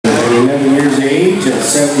11 years of age at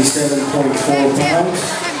 77.4 pounds.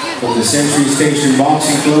 From the Century Station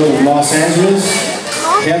Boxing Club of Los Angeles,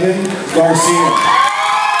 Garcia.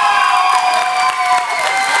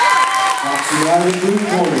 Boxing out of the blue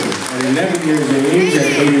corner at 11 years of age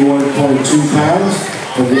at 81.2 pounds.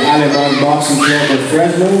 From the Aleman Boxing Club of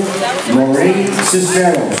Fresno, Lorraine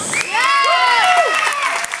Cisneros.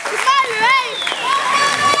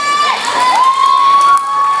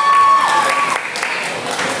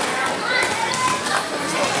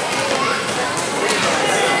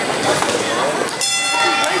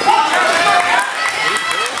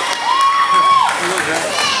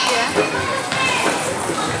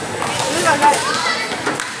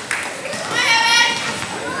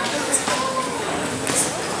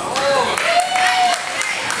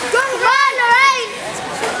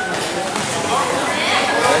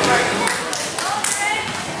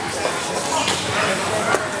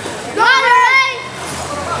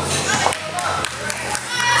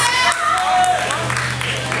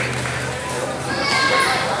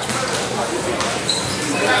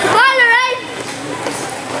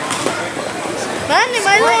 Am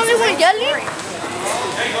I the only one yelling?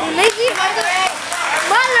 Lindsay, come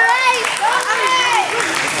on, Lorraine!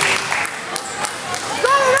 Go,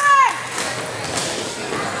 Lorraine!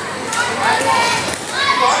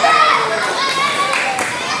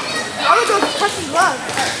 I would go touch his glove.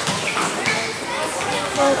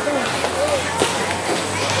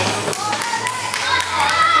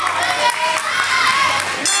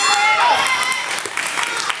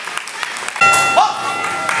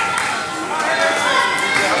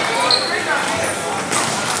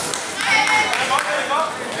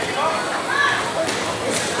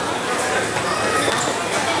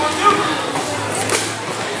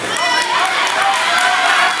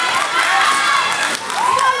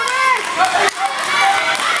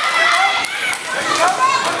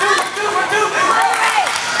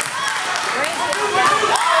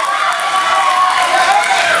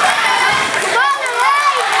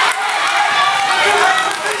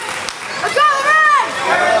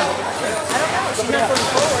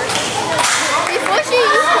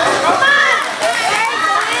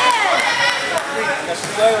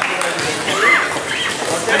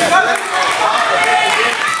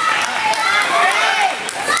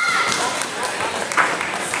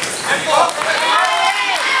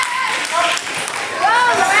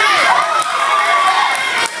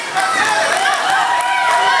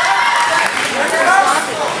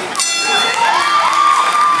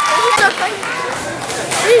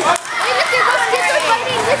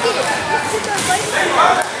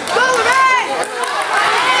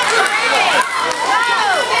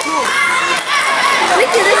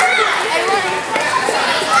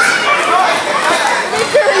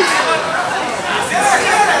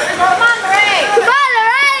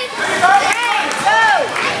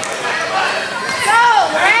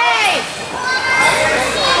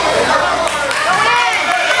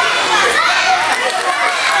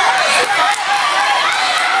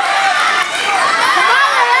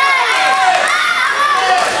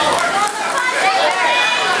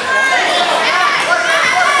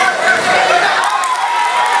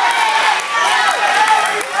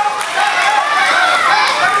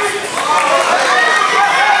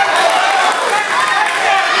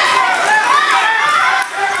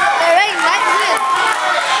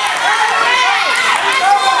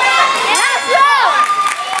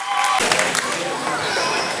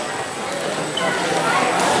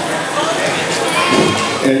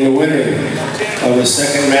 And the winner of the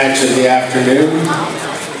second match of the afternoon,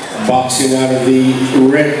 boxing out of the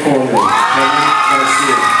red corner.